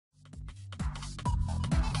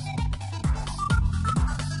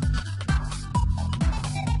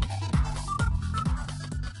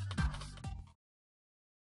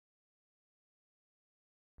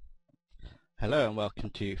Hello and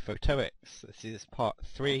welcome to Photoics. This is part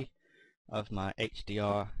 3 of my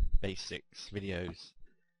HDR basics videos.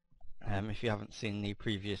 If you haven't seen the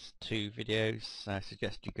previous 2 videos, I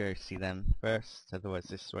suggest you go see them first, otherwise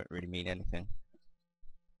this won't really mean anything.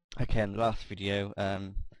 Okay, in the last video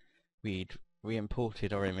we'd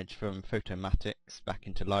re-imported our image from Photomatics back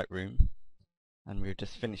into Lightroom, and we were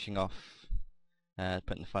just finishing off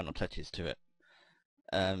putting the final touches to it.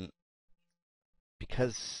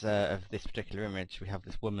 Because of this particular image, we have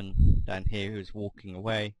this woman down here who's walking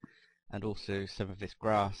away, and also some of this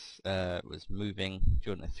grass was moving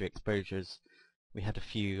during the 3 exposures. We had a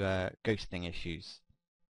few ghosting issues.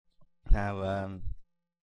 Now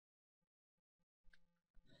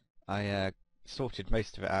I sorted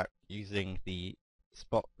most of it out using the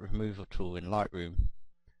spot removal tool in Lightroom,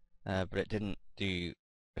 but it didn't do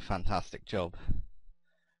a fantastic job.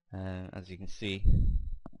 As you can see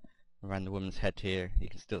around the woman's head here, you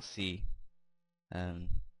can still see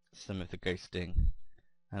some of the ghosting,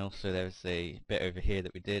 and also there's a bit over here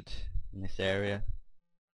that we did in this area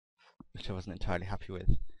which I wasn't entirely happy with.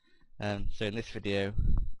 So in this video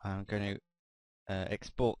I'm going to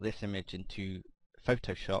export this image into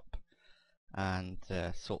Photoshop and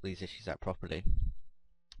sort these issues out properly.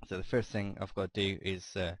 So the first thing I've got to do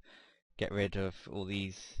is get rid of all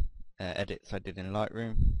these edits I did in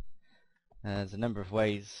Lightroom. There's a number of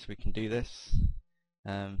ways we can do this.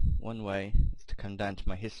 One way is to come down to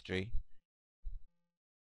my history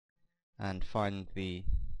and find the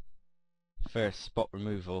first spot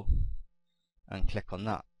removal and click on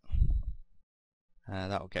that.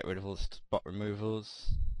 That will get rid of all the spot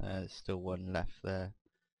removals. There's still one left there.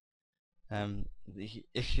 The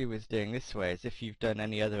issue with doing this way is if you've done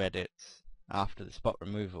any other edits after the spot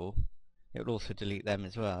removal, it will also delete them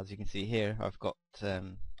as well. As you can see here, I've got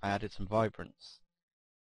I added some vibrance,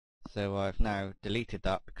 so I've now deleted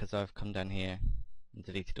that because I've come down here and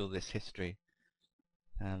deleted all this history.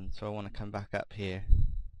 So I want to come back up here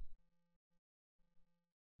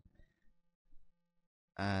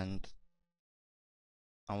and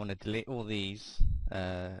I want to delete all these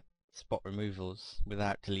spot removals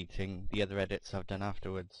without deleting the other edits I've done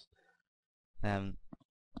afterwards.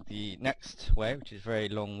 The next way, which is very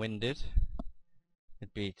long-winded,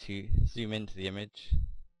 would be to zoom into the image,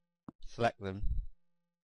 select them,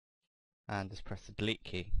 and just press the delete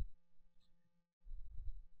key.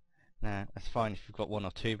 Now that's fine if you've got 1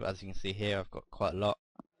 or 2, but as you can see here I've got quite a lot,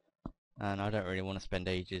 and I don't really want to spend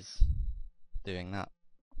ages doing that.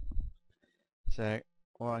 So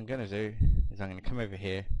what I'm going to do is I'm going to come over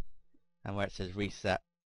here, and where it says reset,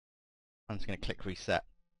 I'm just going to click reset,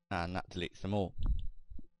 and that deletes them all.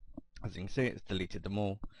 As you can see, it's deleted them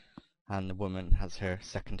all, and the woman has her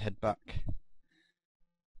second head back,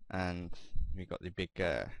 and we've got the big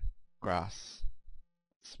grass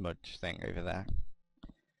smudge thing over there.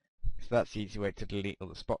 So that's the easy way to delete all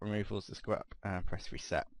the spot removals. Just go up and press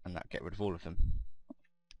reset, and that'll get rid of all of them.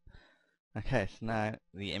 Okay, so now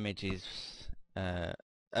the image is oh,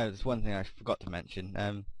 there's one thing I forgot to mention.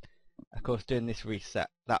 Of course, doing this reset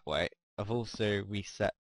that way, I've also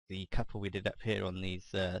reset the couple we did up here on these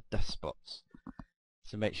dust spots.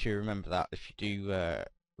 So make sure you remember that if you do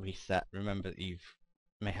reset, remember that you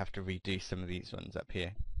may have to redo some of these ones up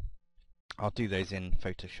here. I'll do those in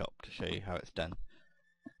Photoshop to show you how it's done.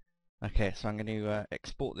 Okay, so I'm going to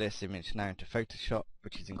export this image now into Photoshop,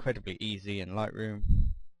 which is incredibly easy in Lightroom.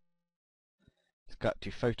 Just go up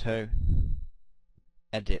to Photo,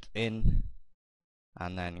 Edit in,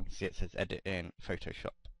 and then you can see it says Edit in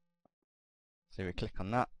Photoshop. So we click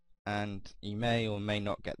on that, and you may or may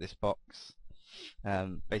not get this box.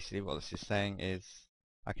 Basically what this is saying is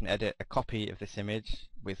I can edit a copy of this image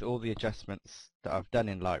with all the adjustments that I've done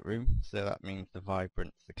in Lightroom, so that means the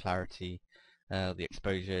vibrance, the clarity, the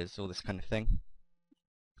exposures, all this kind of thing.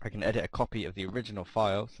 I can edit a copy of the original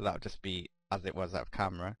file, so that would just be as it was out of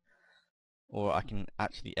camera, or I can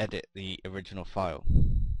actually edit the original file.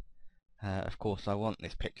 Of course I want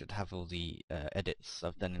this picture to have all the edits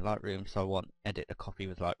I've done in Lightroom, so I want edit a copy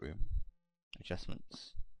with Lightroom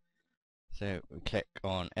adjustments. So we click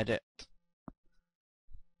on edit.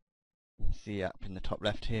 You can see up in the top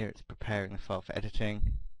left here it's preparing the file for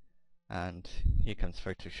editing, and here comes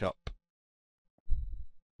Photoshop,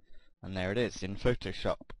 and there it is in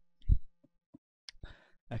Photoshop.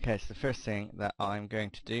 Okay, so the first thing that I'm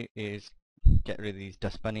going to do is get rid of these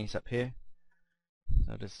dust bunnies up here.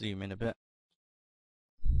 So I'll just zoom in a bit,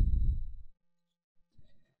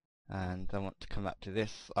 and I want to come up to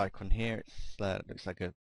this icon here. It looks like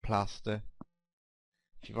a plaster.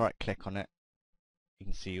 If you right click on it, you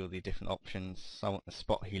can see all the different options. I want the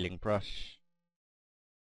spot healing brush,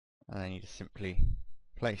 and then you just simply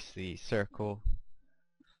place the circle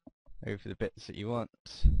over the bits that you want,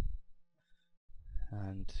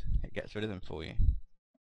 and it gets rid of them for you.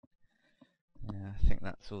 Yeah, I think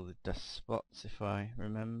that's all the dust spots if I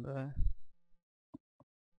remember.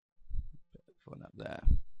 Put one up there.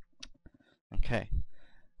 Okay,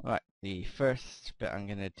 right, the first bit I'm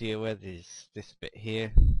going to deal with is this bit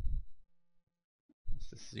here.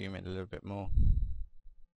 Let's just zoom in a little bit more.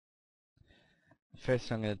 The first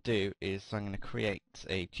thing I'm going to do is I'm going to create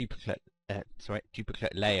a duplicate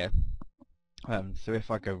layer. So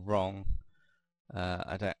if I go wrong,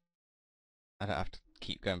 I don't have to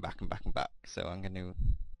keep going back and back and back. So I'm going to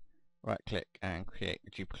right click and create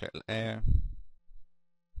a duplicate layer.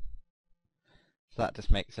 So that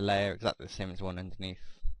just makes a layer exactly the same as one underneath,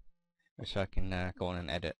 which I can go on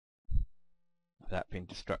and edit without being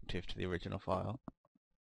destructive to the original file.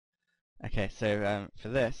 Okay, so for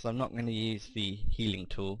this I'm not going to use the healing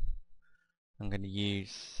tool. I'm going to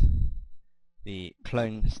use the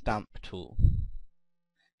clone stamp tool.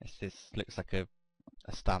 This looks like a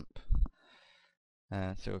stamp.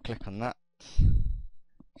 So we'll click on that,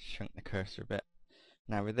 shrink the cursor a bit.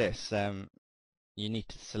 Now with this, you need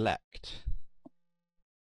to select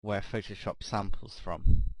where Photoshop samples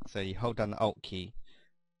from. So you hold down the Alt key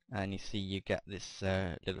and you see you get this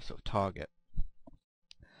little sort of target.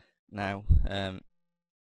 Now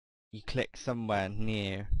you click somewhere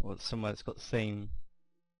near, or somewhere that's got the same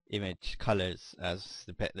image colours as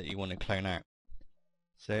the bit that you want to clone out.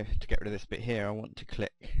 So to get rid of this bit here, I want to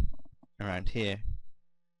click around here,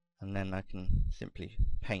 and then I can simply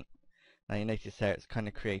paint. Now you notice there it's kind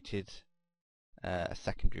of created a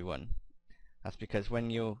secondary one. That's because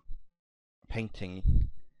when you're painting,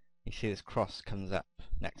 you see this cross comes up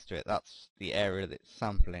next to it. That's the area that it's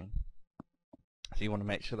sampling. So you want to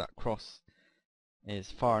make sure that cross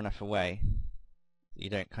is far enough away that you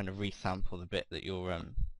don't kind of resample the bit that you're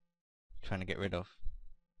trying to get rid of.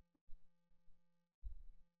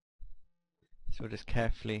 So we'll just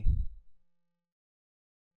carefully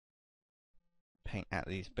paint out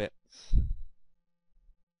these bits.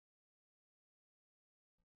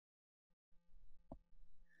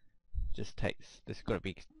 Just got to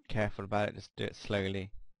be careful about it, just do it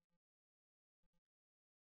slowly.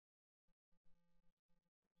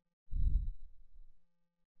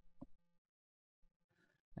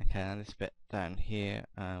 Okay, now this bit down here,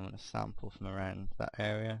 I want to sample from around that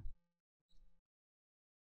area.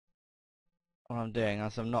 What I'm doing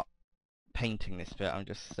is I'm not painting this bit, I'm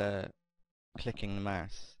just clicking the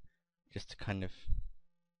mouse just to kind of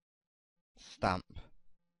stamp,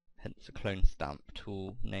 hence the clone stamp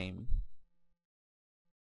tool name.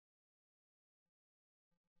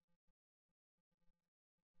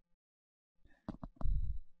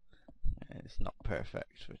 It's not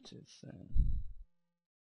perfect, but it's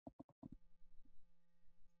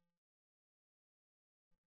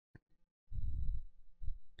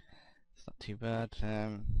not too bad.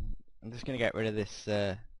 I'm just going to get rid of this,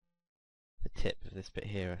 the tip of this bit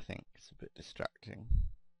here. I think it's a bit distracting.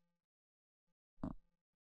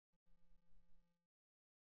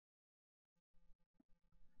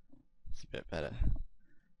 It's a bit better.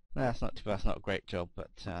 No, that's not too bad. It's not a great job, but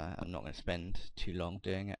I'm not going to spend too long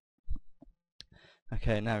doing it.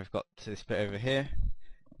 Okay, now we've got to this bit over here,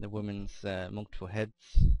 the woman's multiple heads.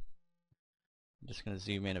 I'm just going to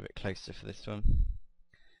zoom in a bit closer for this one.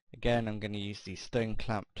 Again, I'm going to use the stone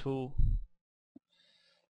clamp tool.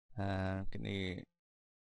 I'm going to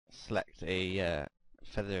select a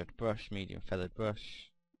feathered brush, medium feathered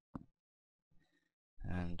brush,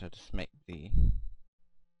 and I'll just make the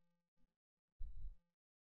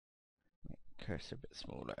cursor a bit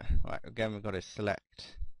smaller. Right, again we've got to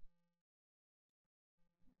select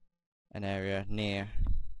an area near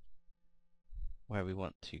where we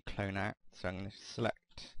want to clone out. So I'm going to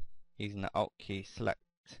select, using the Alt key, select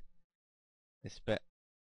this bit,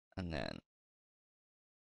 and then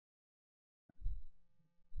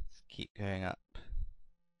just keep going up.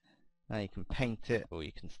 Now you can paint it or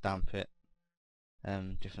you can stamp it.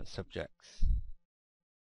 Different subjects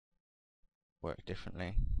work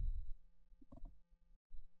differently.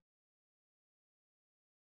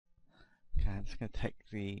 Okay, I'm just going to take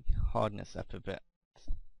the hardness up a bit,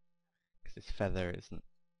 because this feather isn't,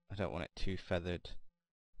 I don't want it too feathered.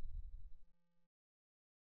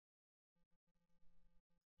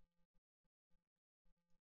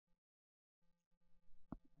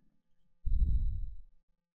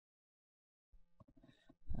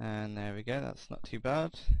 And there we go, that's not too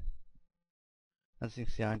bad. As you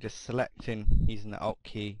can see, I'm just selecting, using the Alt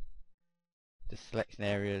key, just selecting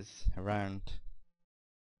areas around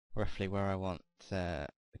roughly where I want the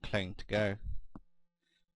clone to go.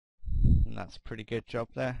 and that's a pretty good job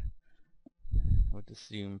there. We'll just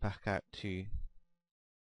zoom back out to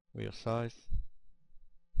real size.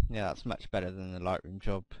 Yeah, that's much better than the Lightroom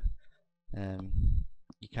job.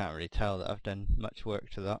 You can't really tell that I've done much work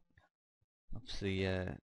to that. Obviously,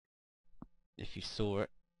 if you saw it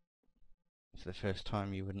for the first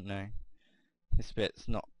time, you wouldn't know. This bit's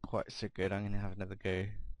not quite so good. I'm going to have another go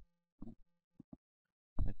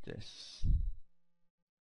with this.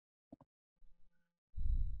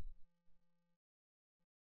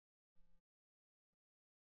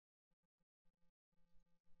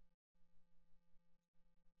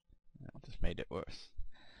 I just made it worse.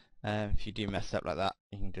 If you do mess up like that,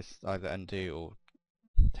 you can just either undo or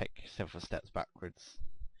take several steps backwards,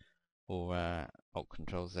 or Alt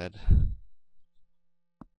Control Z.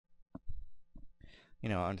 You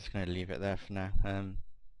know, I'm just going to leave it there for now.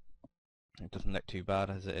 It doesn't look too bad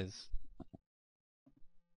as it is.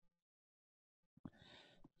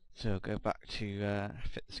 So I'll go back to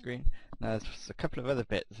fit the screen. Now there's a couple of other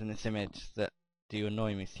bits in this image that do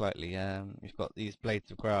annoy me slightly. We've got these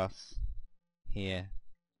blades of grass here,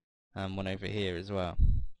 and one over here as well.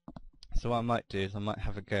 So what I might do is I might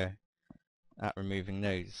have a go at removing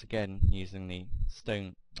those, again using the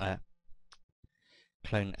stone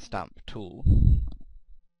clone stamp tool.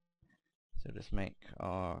 So just make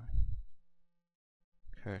our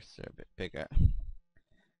cursor a bit bigger.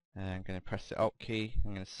 I'm going to press the Alt key,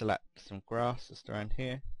 I'm going to select some grass just around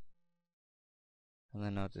here, and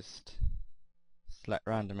then I'll just select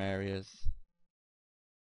random areas.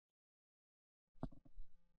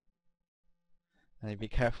 And be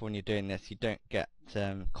careful when you're doing this, you don't get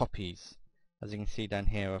copies. As you can see down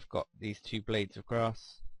here, I've got these two blades of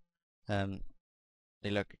grass. They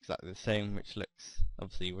look exactly the same, which looks,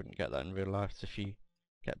 obviously you wouldn't get that in real life, so if you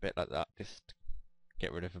get a bit like that, just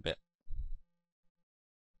get rid of a bit.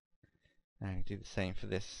 And do the same for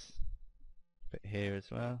this bit here as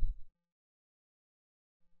well.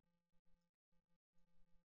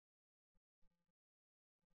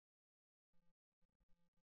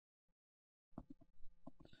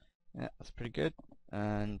 Yeah, that's pretty good.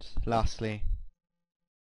 And lastly,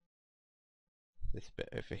 this bit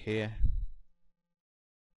over here.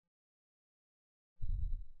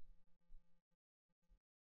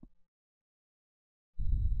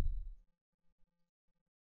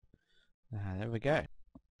 There we go.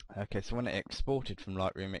 Okay, so when it exported from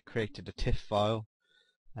Lightroom, it created a TIFF file.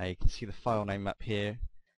 You can see the file name up here.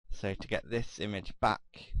 So to get this image back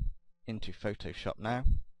into Photoshop now,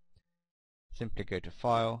 simply go to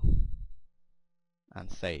File and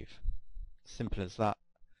Save. Simple as that.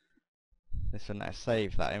 This will now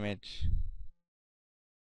save that image,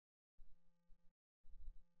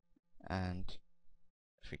 and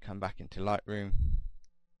if we come back into Lightroom,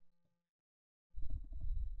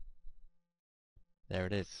 there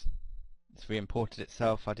it is. It's re-imported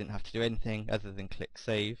itself. I didn't have to do anything other than click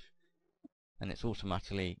Save, and it's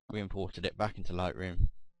automatically re-imported it back into Lightroom,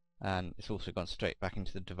 and it's also gone straight back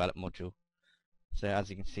into the Develop module. So as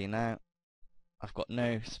you can see now, I've got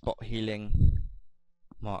no spot healing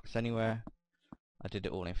marks anywhere. I did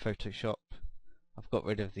it all in Photoshop. I've got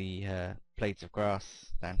rid of the blades of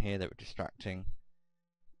grass down here that were distracting,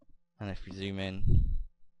 and if we zoom in,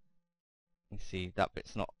 you see that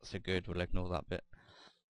bit's not so good. We'll ignore that bit.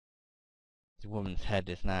 The woman's head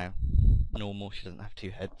is now normal, she doesn't have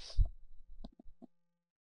two heads.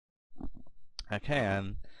 Okay,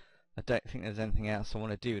 I don't think there's anything else I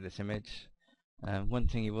want to do with this image. One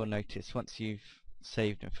thing you will notice, once you've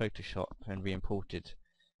saved in Photoshop and re-imported,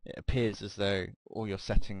 it appears as though all your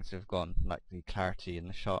settings have gone, like the clarity and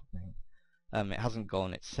the sharpening. It hasn't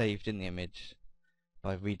gone, it's saved in the image.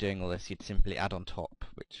 By redoing all this, you'd simply add on top,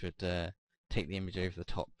 which would take the image over the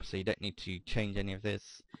top, so you don't need to change any of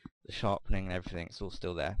this. The sharpening and everything, it's all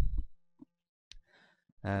still there.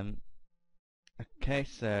 Okay,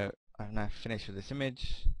 so I've now finished with this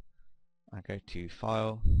image. I go to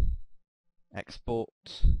File, Export.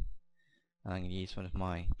 I'm going to use one of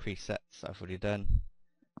my presets I've already done.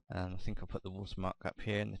 I think I'll put the watermark up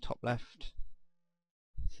here in the top left.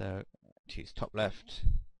 So choose top left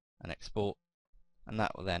and export, and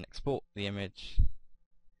that will then export the image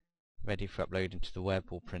ready for upload into the web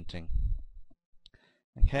or printing.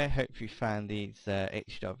 Okay, I hope you found these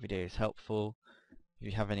HDR videos helpful. If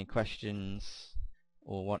you have any questions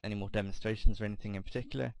or want any more demonstrations or anything in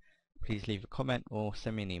particular, please leave a comment or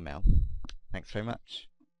send me an email. Thanks very much.